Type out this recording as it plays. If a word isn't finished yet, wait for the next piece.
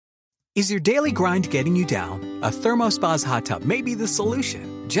Is your daily grind getting you down? A ThermoSpa's hot tub may be the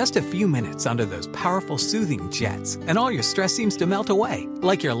solution. Just a few minutes under those powerful soothing jets, and all your stress seems to melt away,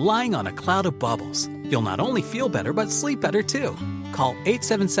 like you're lying on a cloud of bubbles. You'll not only feel better, but sleep better too. Call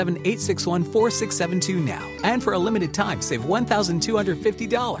 877-861-4672 now, and for a limited time, save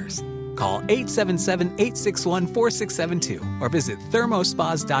 $1,250. Call 877-861-4672 or visit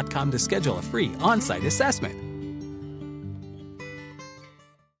thermospas.com to schedule a free on-site assessment.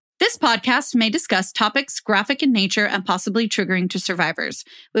 This podcast may discuss topics graphic in nature and possibly triggering to survivors.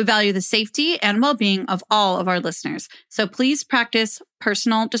 We value the safety and well-being of all of our listeners, so please practice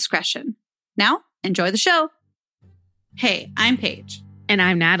personal discretion. Now, enjoy the show. Hey, I'm Paige. And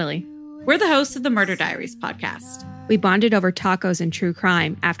I'm Natalie. We're the hosts of the Murder Diaries podcast. We bonded over tacos and true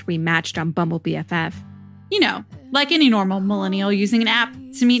crime after we matched on Bumble BFF. You know, like any normal millennial using an app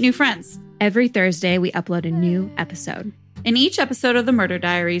to meet new friends. Every Thursday, we upload a new episode. In each episode of the Murder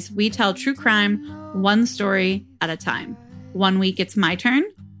Diaries, we tell true crime one story at a time. One week it's my turn,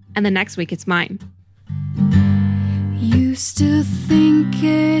 and the next week it's mine. You still think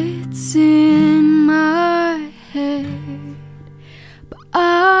it's in my head, but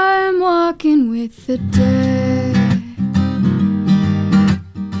I'm walking with the dead.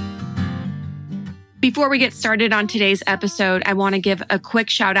 Before we get started on today's episode, I want to give a quick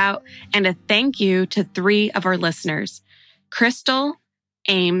shout out and a thank you to 3 of our listeners. Crystal,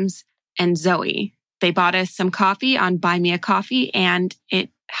 Ames, and Zoe. They bought us some coffee on Buy Me a Coffee, and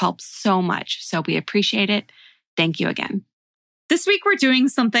it helps so much. So we appreciate it. Thank you again. This week, we're doing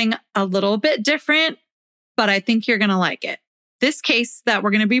something a little bit different, but I think you're going to like it. This case that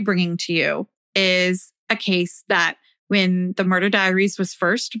we're going to be bringing to you is a case that when the Murder Diaries was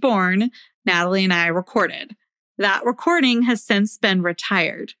first born, Natalie and I recorded. That recording has since been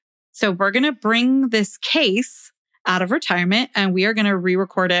retired. So we're going to bring this case out of retirement, and we are going to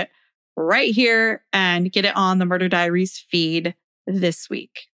re-record it right here and get it on the Murder Diaries feed this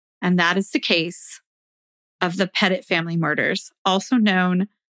week. And that is the case of the Petit family murders, also known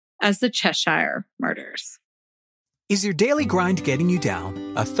as the Cheshire murders. Is your daily grind getting you down?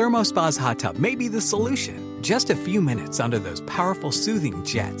 A ThermoSpa's hot tub may be the solution. Just a few minutes under those powerful soothing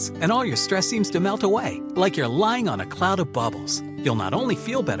jets, and all your stress seems to melt away, like you're lying on a cloud of bubbles. You'll not only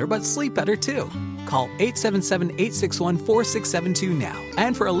feel better, but sleep better too. Call 877-861-4672 now,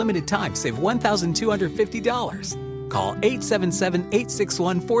 and for a limited time, save $1,250. Call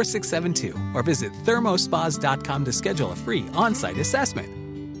 877-861-4672 or visit thermospas.com to schedule a free on-site assessment.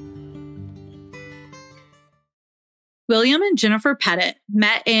 William and Jennifer Petit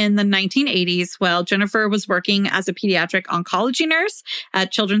met in the 1980s while Jennifer was working as a pediatric oncology nurse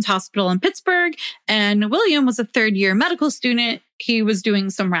at Children's Hospital in Pittsburgh, and William was a third-year medical student. He was doing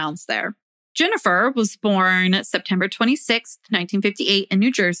some rounds there. Jennifer was born September 26, 1958 in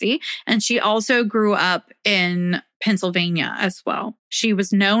New Jersey, and she also grew up in Pennsylvania as well. She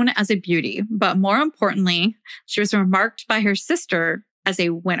was known as a beauty, but more importantly, she was remarked by her sister as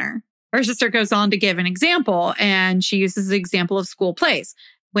a winner. Her sister goes on to give an example, and she uses the example of school plays.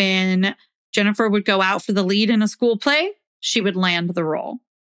 When Jennifer would go out for the lead in a school play, she would land the role.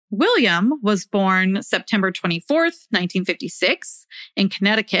 William was born September 24th, 1956 in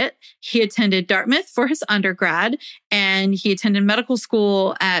Connecticut. He attended Dartmouth for his undergrad, and he attended medical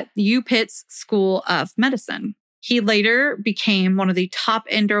school at UPitt's School of Medicine. He later became one of the top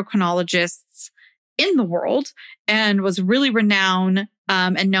endocrinologists in the world and was really renowned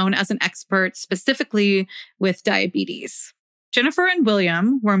and known as an expert specifically with diabetes. Jennifer and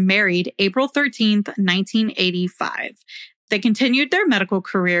William were married April 13th, 1985. They continued their medical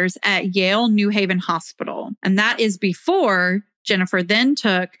careers at Yale New Haven Hospital, and that is before Jennifer then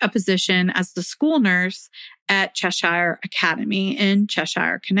took a position as the school nurse at Cheshire Academy in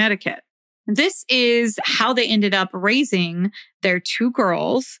Cheshire, Connecticut. This is how they ended up raising their 2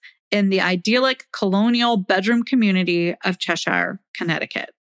 girls in the idyllic colonial bedroom community of Cheshire,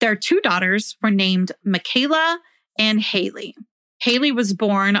 Connecticut. Their 2 daughters were named Michaela and Haley. Haley was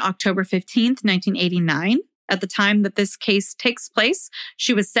born October 15th, 1989. At the time that this case takes place,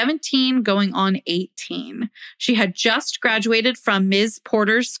 she was 17 going on 18. She had just graduated from Ms.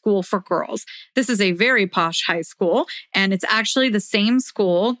 Porter's School for Girls. This is a very posh high school, and it's actually the same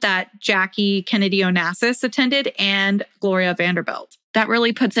school that Jackie Kennedy Onassis attended and Gloria Vanderbilt. That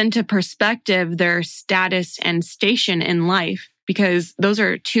really puts into perspective their status and station in life, because those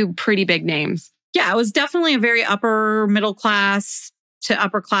are 2 pretty big names. Yeah, it was definitely a very upper middle class to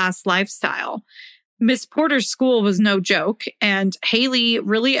upper class lifestyle. Miss Porter's school was no joke, and Haley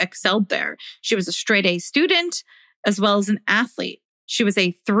really excelled there. She was a straight A student as well as an athlete. She was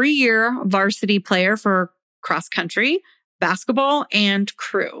a 3-year varsity player for cross country, basketball, and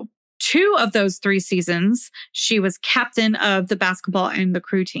crew. 2 of those 3 seasons, she was captain of the basketball and the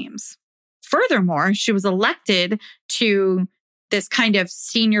crew teams. Furthermore, she was elected to this kind of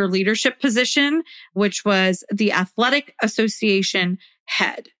senior leadership position, which was the Athletic Association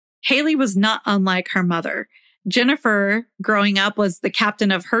head. Haley was not unlike her mother. Jennifer, growing up, was the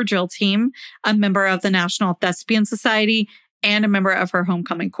captain of her drill team, a member of the National Thespian Society, and a member of her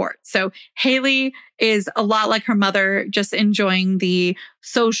homecoming court. So Haley is a lot like her mother, just enjoying the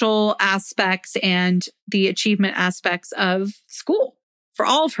social aspects and the achievement aspects of school. For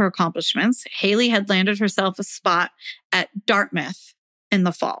all of her accomplishments, Haley had landed herself a spot at Dartmouth in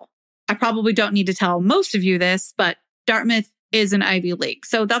the fall. I probably don't need to tell most of you this, but Dartmouth is an Ivy League.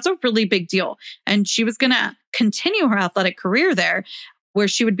 So that's a really big deal. And she was going to continue her athletic career there, where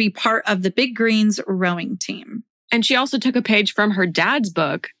she would be part of the Big Green's rowing team. And she also took a page from her dad's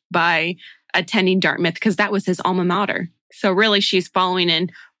book by attending Dartmouth because that was his alma mater. So really, she's following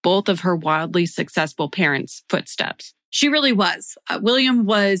in both of her wildly successful parents' footsteps. She really was. William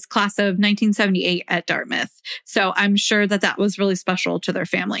was class of 1978 at Dartmouth. So I'm sure that was really special to their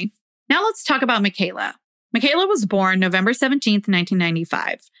family. Now let's talk about Michaela. Michaela was born November 17th,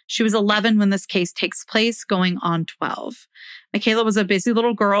 1995. She was 11 when this case takes place, going on 12. Michaela was a busy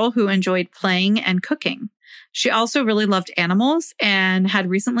little girl who enjoyed playing and cooking. She also really loved animals and had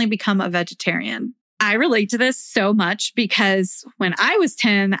recently become a vegetarian. I relate to this so much because when I was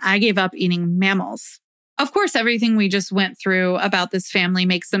 10, I gave up eating mammals. Of course, everything we just went through about this family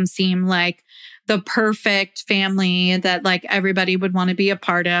makes them seem like the perfect family that like everybody would want to be a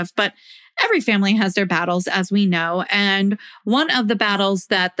part of. But every family has their battles, as we know. And one of the battles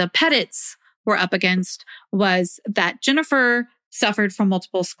that the Petits were up against was that Jennifer suffered from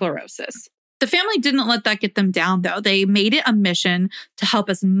multiple sclerosis. The family didn't let that get them down, though. They made it a mission to help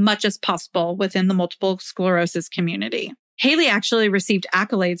as much as possible within the multiple sclerosis community. Haley actually received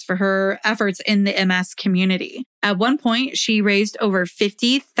accolades for her efforts in the MS community. At one point, she raised over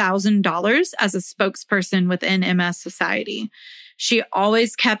 $50,000 as a spokesperson within MS Society. She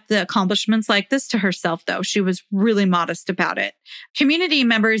always kept the accomplishments like this to herself, though. She was really modest about it. Community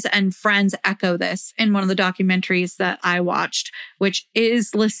members and friends echo this in one of the documentaries that I watched, which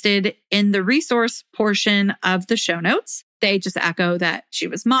is listed in the resource portion of the show notes. They just echo that she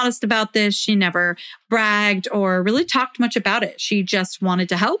was modest about this. She never bragged or really talked much about it. She just wanted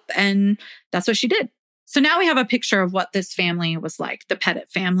to help, and that's what she did. So now we have a picture of what this family was like, the Petit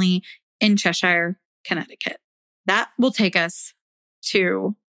family in Cheshire, Connecticut. That will take us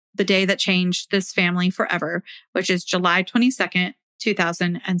to the day that changed this family forever, which is July 22nd,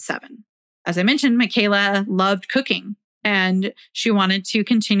 2007. As I mentioned, Michaela loved cooking, and she wanted to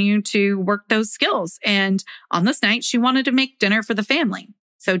continue to work those skills. And on this night, she wanted to make dinner for the family.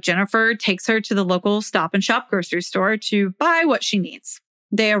 So Jennifer takes her to the local Stop and Shop grocery store to buy what she needs.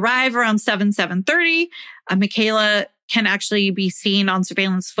 They arrive around 7:30. Michaela can actually be seen on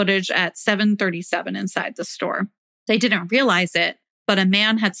surveillance footage at 7:37 inside the store. They didn't realize it, but a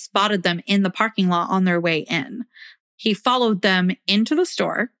man had spotted them in the parking lot on their way in. He followed them into the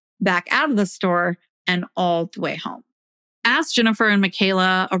store, back out of the store, and all the way home. As Jennifer and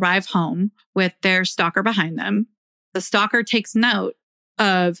Michaela arrive home with their stalker behind them, the stalker takes note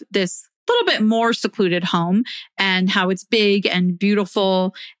of this little bit more secluded home and how it's big and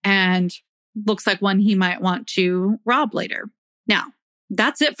beautiful and looks like one he might want to rob later. Now,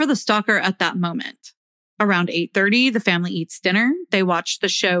 that's it for the stalker at that moment. Around 8:30, the family eats dinner. They watch the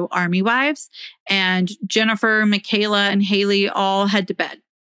show Army Wives, and Jennifer, Michaela, and Haley all head to bed.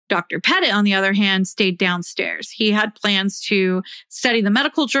 Dr. Petit, on the other hand, stayed downstairs. He had plans to study the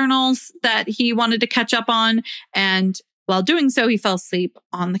medical journals that he wanted to catch up on, and while doing so, he fell asleep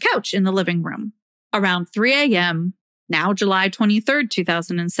on the couch in the living room. Around 3 a.m., now July 23rd,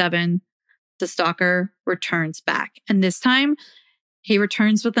 2007, the stalker returns back, and this time, he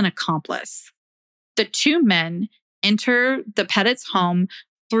returns with an accomplice. The 2 men enter the Petit's home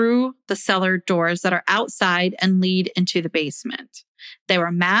through the cellar doors that are outside and lead into the basement. They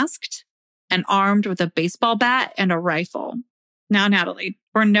were masked and armed with a baseball bat and a rifle. Now, Natalie,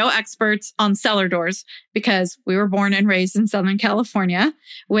 we're no experts on cellar doors because we were born and raised in Southern California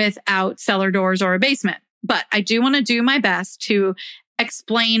without cellar doors or a basement. But I do want to do my best to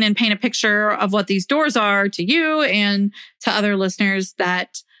explain and paint a picture of what these doors are to you and to other listeners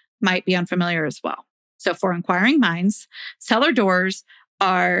that might be unfamiliar as well. So for inquiring minds, cellar doors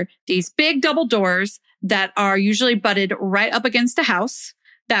are these big double doors that are usually butted right up against a house,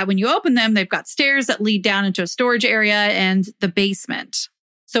 that when you open them, they've got stairs that lead down into a storage area and the basement.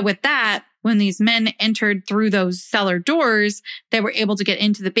 So with that, when these men entered through those cellar doors, they were able to get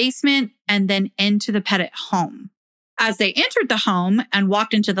into the basement and then into the Petit home. As they entered the home and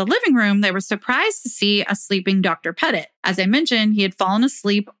walked into the living room, they were surprised to see a sleeping Dr. Petit. As I mentioned, he had fallen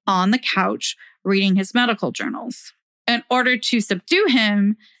asleep on the couch reading his medical journals. In order to subdue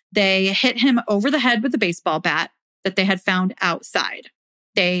him, they hit him over the head with a baseball bat that they had found outside.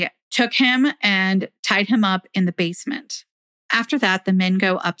 They took him and tied him up in the basement. After that, the men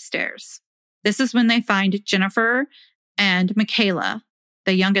go upstairs. This is when they find Jennifer and Michaela,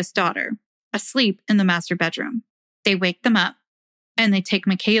 the youngest daughter, asleep in the master bedroom. They wake them up and they take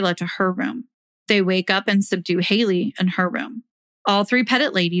Michaela to her room. They wake up and subdue Haley in her room. All three Petit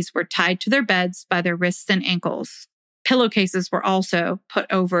ladies were tied to their beds by their wrists and ankles. Pillowcases were also put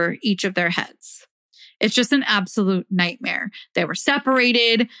over each of their heads. It's just an absolute nightmare. They were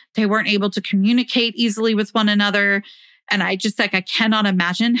separated. They weren't able to communicate easily with one another. And I cannot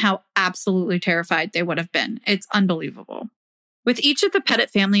imagine how absolutely terrified they would have been. It's unbelievable. With each of the Petit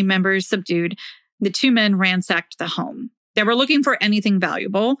family members subdued, the two men ransacked the home. They were looking for anything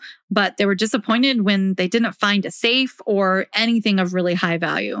valuable, but they were disappointed when they didn't find a safe or anything of really high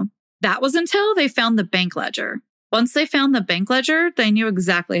value. That was until they found the bank ledger. Once they found the bank ledger, they knew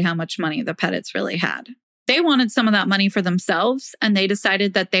exactly how much money the Petits really had. They wanted some of that money for themselves, and they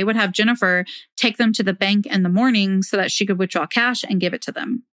decided that they would have Jennifer take them to the bank in the morning so that she could withdraw cash and give it to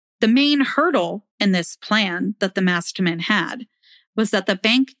them. The main hurdle in this plan that the masked men had was that the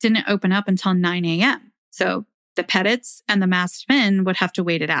bank didn't open up until 9 a.m. So the Petits and the masked men would have to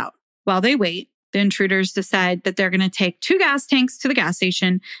wait it out. While they wait, the intruders decide that they're going to take 2 gas tanks to the gas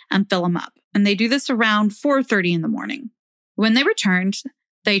station and fill them up. And they do this around 4:30 in the morning. When they returned,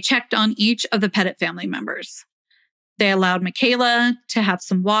 they checked on each of the Petit family members. They allowed Michaela to have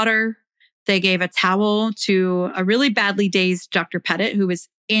some water. They gave a towel to a really badly dazed Dr. Petit, who was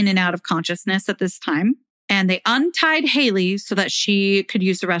in and out of consciousness at this time. And they untied Haley so that she could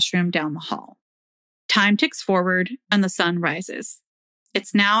use the restroom down the hall. Time ticks forward and the sun rises.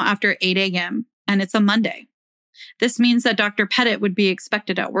 It's now after 8 a.m. and it's a Monday. This means that Dr. Petit would be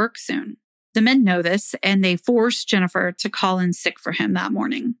expected at work soon. The men know this and they force Jennifer to call in sick for him that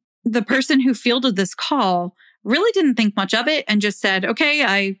morning. The person who fielded this call really didn't think much of it and just said, okay,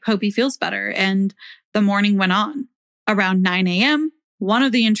 I hope he feels better. And the morning went on. Around 9 a.m., one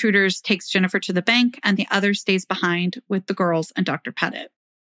of the intruders takes Jennifer to the bank and the other stays behind with the girls and Dr. Petit.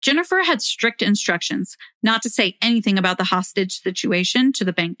 Jennifer had strict instructions not to say anything about the hostage situation to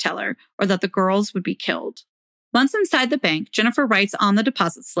the bank teller or that the girls would be killed. Once inside the bank, Jennifer writes on the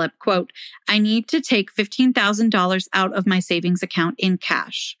deposit slip, quote, I need to take $15,000 out of my savings account in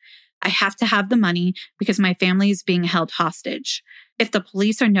cash. I have to have the money because my family is being held hostage. If the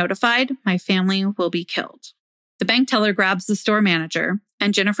police are notified, my family will be killed. The bank teller grabs the store manager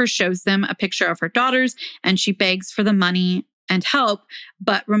and Jennifer shows them a picture of her daughters and she begs for the money and help,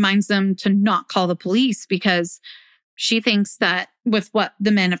 but reminds them to not call the police because she thinks that with what the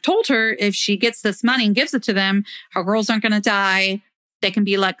men have told her, if she gets this money and gives it to them, her girls aren't going to die. They can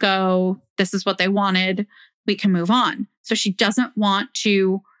be let go. This is what they wanted. We can move on. So she doesn't want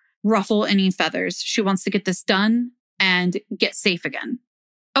to ruffle any feathers. She wants to get this done and get safe again.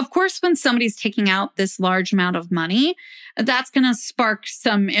 Of course, when somebody's taking out this large amount of money, that's going to spark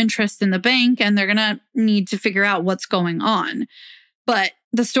some interest in the bank and they're going to need to figure out what's going on. But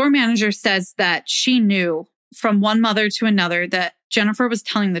the store manager says that she knew from one mother to another that Jennifer was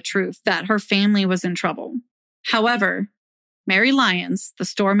telling the truth, that her family was in trouble. However, Mary Lyons, the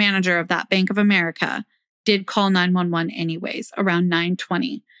store manager of that Bank of America, did call 911 anyways around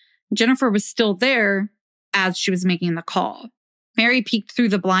 9:20. Jennifer was still there as she was making the call. Mary peeked through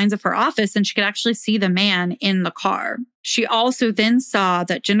the blinds of her office and she could actually see the man in the car. She also then saw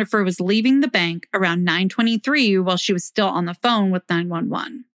that Jennifer was leaving the bank around 9:23 while she was still on the phone with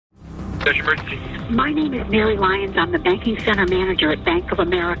 911. My name is Mary Lyons. I'm the banking center manager at Bank of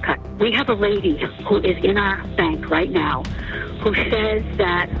America. We have a lady who is in our bank right now who says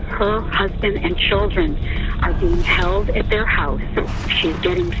that her husband and children are being held at their house. She's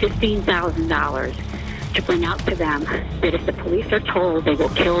getting $15,000 to bring out to them that if the police are told, they will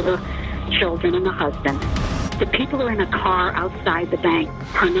kill the children and the husband. The people are in a car outside the bank.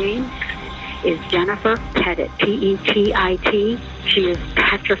 Her name is Jennifer Petit, P-E-T-I-T. She is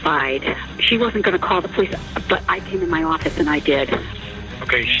petrified. She wasn't going to call the police, but I came in my office and I did.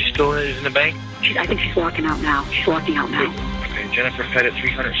 Okay, she still is in the bank? I think she's walking out now. She's walking out now. Okay, Jennifer Petit,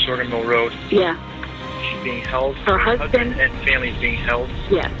 300 Sorghum Mill Road. Yeah. She's being held? Her husband and family is being held?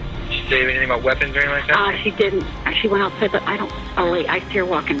 Yes. Did she say anything about weapons or anything like that? She didn't. She went outside, but I don't... Oh, wait, I see her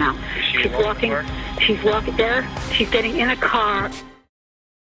walking now. She's walking. She's walking there. She's getting in a car.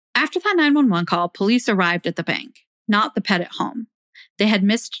 After that 911 call, police arrived at the bank, not the Petit home. They had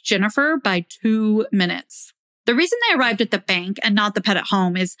missed Jennifer by 2 minutes. The reason they arrived at the bank and not the Petit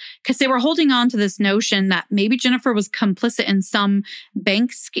home is because they were holding on to this notion that maybe Jennifer was complicit in some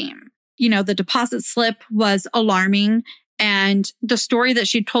bank scheme. The deposit slip was alarming, and the story that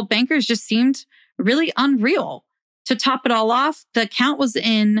she told bankers just seemed really unreal. To top it all off, the account was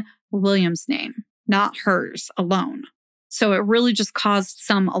in William's name, not hers alone. So it really just caused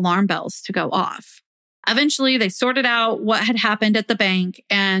some alarm bells to go off. Eventually, they sorted out what had happened at the bank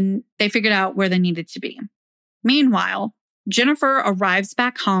and they figured out where they needed to be. Meanwhile, Jennifer arrives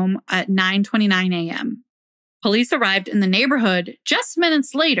back home at 9:29 a.m. Police arrived in the neighborhood just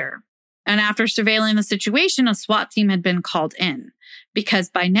minutes later. And after surveilling the situation, a SWAT team had been called in because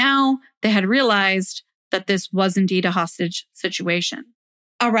by now they had realized that this was indeed a hostage situation.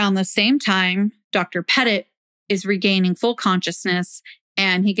 Around the same time, Dr. Petit is regaining full consciousness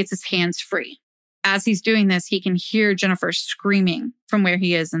and he gets his hands free. As he's doing this, he can hear Jennifer screaming from where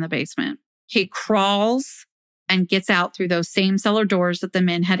he is in the basement. He crawls and gets out through those same cellar doors that the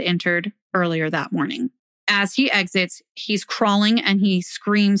men had entered earlier that morning. As he exits, he's crawling and he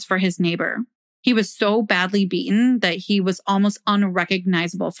screams for his neighbor. He was so badly beaten that he was almost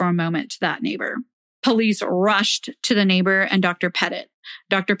unrecognizable for a moment to that neighbor. Police rushed to the neighbor and Dr. Petit.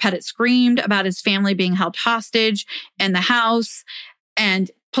 Dr. Petit screamed about his family being held hostage in the house.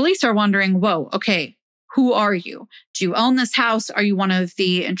 And police are wondering, whoa, okay, who are you? Do you own this house? Are you one of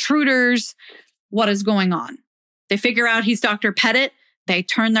the intruders? What is going on? They figure out he's Dr. Petit. They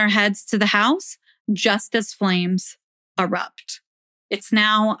turn their heads to the house just as flames erupt. It's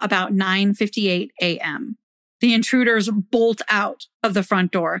now about 9:58 a.m. The intruders bolt out of the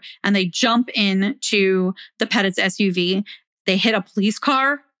front door and they jump into the Petit's SUV. They hit a police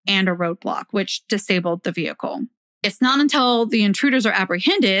car and a roadblock, which disabled the vehicle. It's not until the intruders are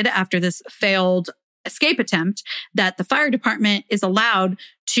apprehended after this failed escape attempt that the fire department is allowed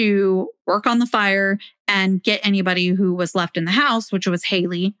to work on the fire and get anybody who was left in the house, which was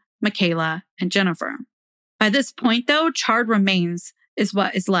Haley, Michaela, and Jennifer. By this point, though, charred remains is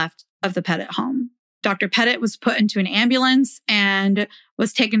what is left of the Petit home. Dr. Petit was put into an ambulance and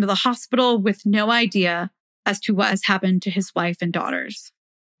was taken to the hospital with no idea as to what has happened to his wife and daughters.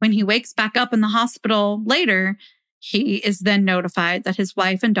 When he wakes back up in the hospital later, he is then notified that his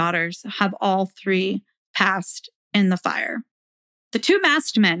wife and daughters have all three passed in the fire. The two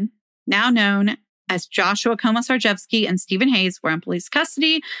masked men, now known as Joshua Komisarjevsky and Stephen Hayes, were in police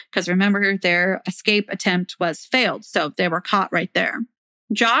custody because remember, their escape attempt was failed. So they were caught right there.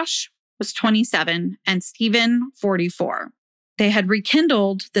 Josh was 27 and Stephen 44. They had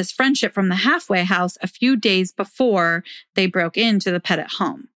rekindled this friendship from the halfway house a few days before they broke into the Petit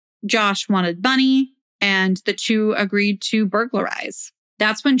home. Josh wanted money and the two agreed to burglarize.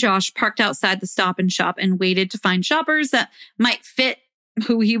 That's when Josh parked outside the Stop and Shop and waited to find shoppers that might fit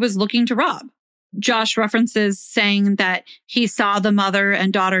who he was looking to rob. Josh references saying that he saw the mother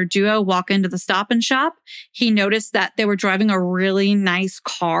and daughter duo walk into the Stop and Shop. He noticed that they were driving a really nice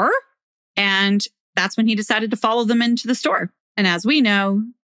car, and that's when he decided to follow them into the store. And as we know,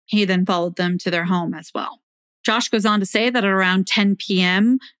 he then followed them to their home as well. Josh goes on to say that at around 10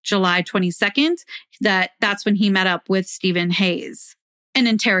 p.m., July 22nd, that's when he met up with Stephen Hayes. In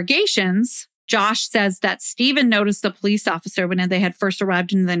interrogations, Josh says that Stephen noticed the police officer when they had first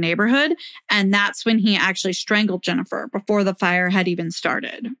arrived in the neighborhood, and that's when he actually strangled Jennifer before the fire had even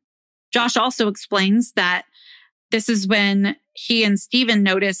started. Josh also explains that this is when he and Stephen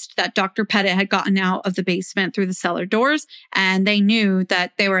noticed that Dr. Petit had gotten out of the basement through the cellar doors, and they knew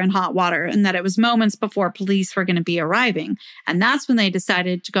that they were in hot water and that it was moments before police were going to be arriving. And that's when they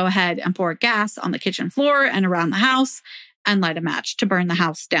decided to go ahead and pour gas on the kitchen floor and around the house and light a match to burn the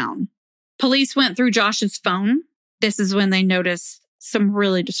house down. Police went through Josh's phone. This is when they noticed some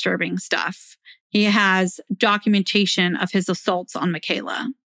really disturbing stuff. He has documentation of his assaults on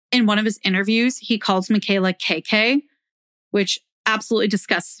Michaela. In one of his interviews, he calls Michaela KK, which absolutely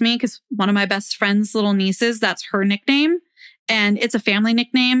disgusts me because one of my best friend's little nieces, that's her nickname. And it's a family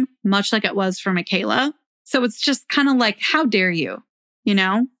nickname, much like it was for Michaela. So it's just kind of like, how dare you, you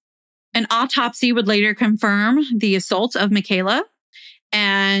know? An autopsy would later confirm the assault of Michaela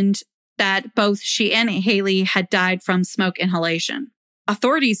and that both she and Haley had died from smoke inhalation.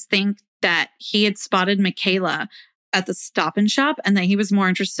 Authorities think that he had spotted Michaela at the Stop and Shop and that he was more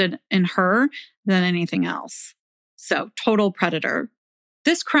interested in her than anything else. So, total predator.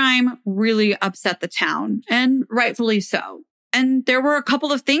 This crime really upset the town, and rightfully so. And there were a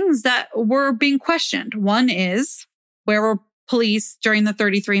couple of things that were being questioned. One is, where were police during the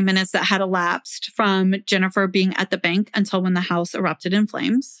 33 minutes that had elapsed from Jennifer being at the bank until when the house erupted in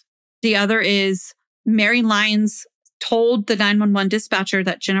flames? The other is, Mary Lyons told the 911 dispatcher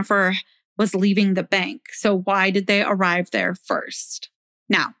that Jennifer was leaving the bank. So why did they arrive there first?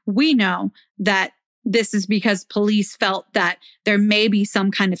 Now, we know that this is because police felt that there may be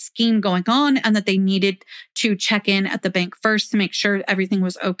some kind of scheme going on and that they needed to check in at the bank first to make sure everything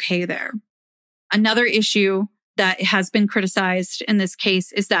was okay there. Another issue that has been criticized in this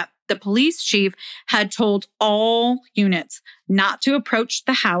case is that the police chief had told all units not to approach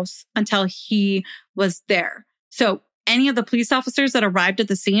the house until he was there. So any of the police officers that arrived at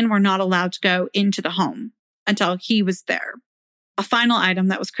the scene were not allowed to go into the home until he was there. A final item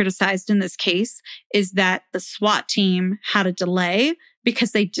that was criticized in this case is that the SWAT team had a delay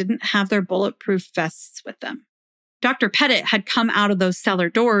because they didn't have their bulletproof vests with them. Dr. Petit had come out of those cellar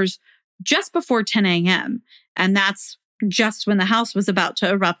doors just before 10 a.m., and that's just when the house was about to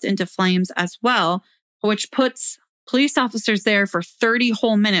erupt into flames as well, which puts police officers there for 30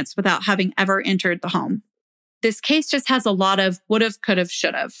 whole minutes without having ever entered the home. This case just has a lot of would've, could've,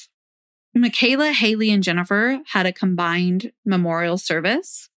 should've. Michaela, Haley, and Jennifer had a combined memorial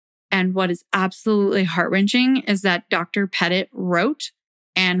service. And what is absolutely heart-wrenching is that Dr. Petit wrote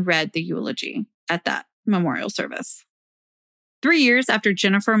and read the eulogy at that memorial service. 3 years after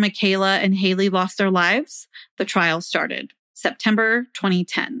Jennifer, Michaela, and Haley lost their lives, the trial started, September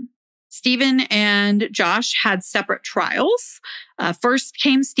 2010. Stephen and Josh had separate trials. First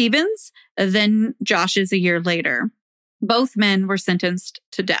came Stephen's, then Josh's a year later. Both men were sentenced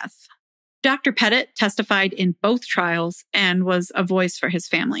to death. Dr. Petit testified in both trials and was a voice for his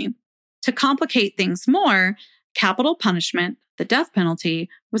family. To complicate things more, capital punishment, the death penalty,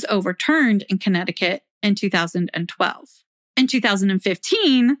 was overturned in Connecticut in 2012. In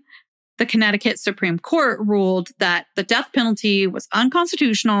 2015, the Connecticut Supreme Court ruled that the death penalty was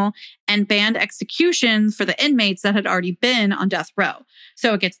unconstitutional and banned executions for the inmates that had already been on death row.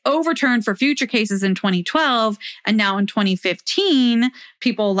 So it gets overturned for future cases in 2012. And now in 2015,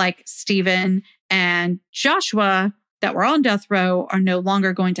 people like Stephen and Joshua that were on death row are no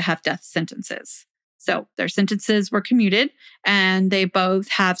longer going to have death sentences. So their sentences were commuted, and they both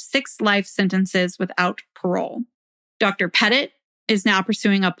have 6 life sentences without parole. Dr. Petit is now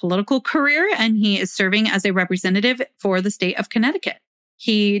pursuing a political career, and he is serving as a representative for the state of Connecticut.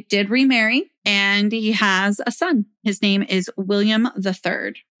 He did remarry, and he has a son. His name is William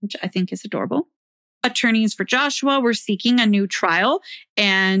III, which I think is adorable. Attorneys for Joshua were seeking a new trial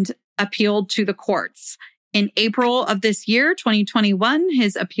and appealed to the courts. In April of this year, 2021,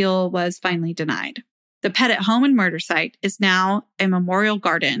 his appeal was finally denied. The Petit home and murder site is now a memorial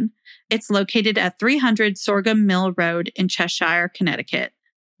garden. It's located at 300 Sorghum Mill Road in Cheshire, Connecticut.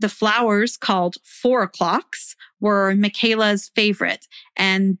 The flowers, called 4 o'clocks, were Michaela's favorite,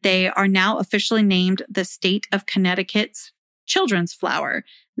 and they are now officially named the state of Connecticut's children's flower.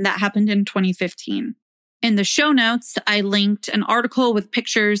 And that happened in 2015. In the show notes, I linked an article with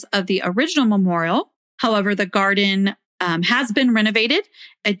pictures of the original memorial. However, the garden has been renovated.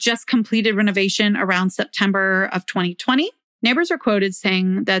 It just completed renovation around September of 2020. Neighbors are quoted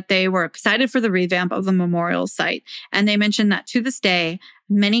saying that they were excited for the revamp of the memorial site. And they mentioned that to this day,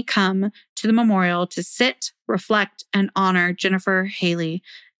 many come to the memorial to sit, reflect, and honor Jennifer, Haley,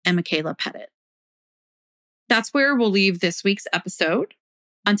 and Michaela Petit. That's where we'll leave this week's episode.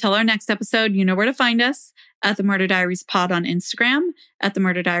 Until our next episode, you know where to find us at the Murder Diaries Pod on Instagram, at the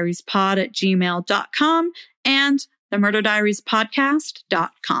murderdiariespod@gmail.com, and the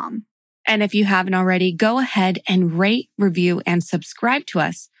murderdiariespodcast.com. And if you haven't already, go ahead and rate, review, and subscribe to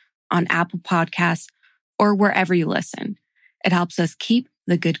us on Apple Podcasts or wherever you listen. It helps us keep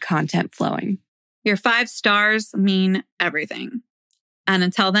the good content flowing. Your 5 stars mean everything. And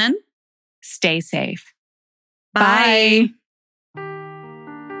until then, stay safe. Bye.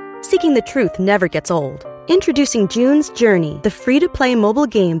 Seeking the truth never gets old. Introducing June's Journey, the free-to-play mobile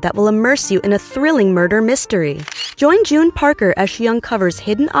game that will immerse you in a thrilling murder mystery. Join June Parker as she uncovers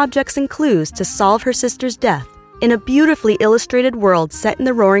hidden objects and clues to solve her sister's death in a beautifully illustrated world set in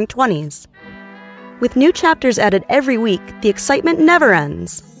the Roaring 20s. With new chapters added every week, the excitement never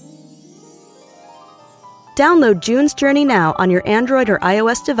ends. Download June's Journey now on your Android or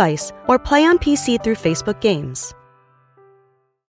iOS device, or play on PC through Facebook Games.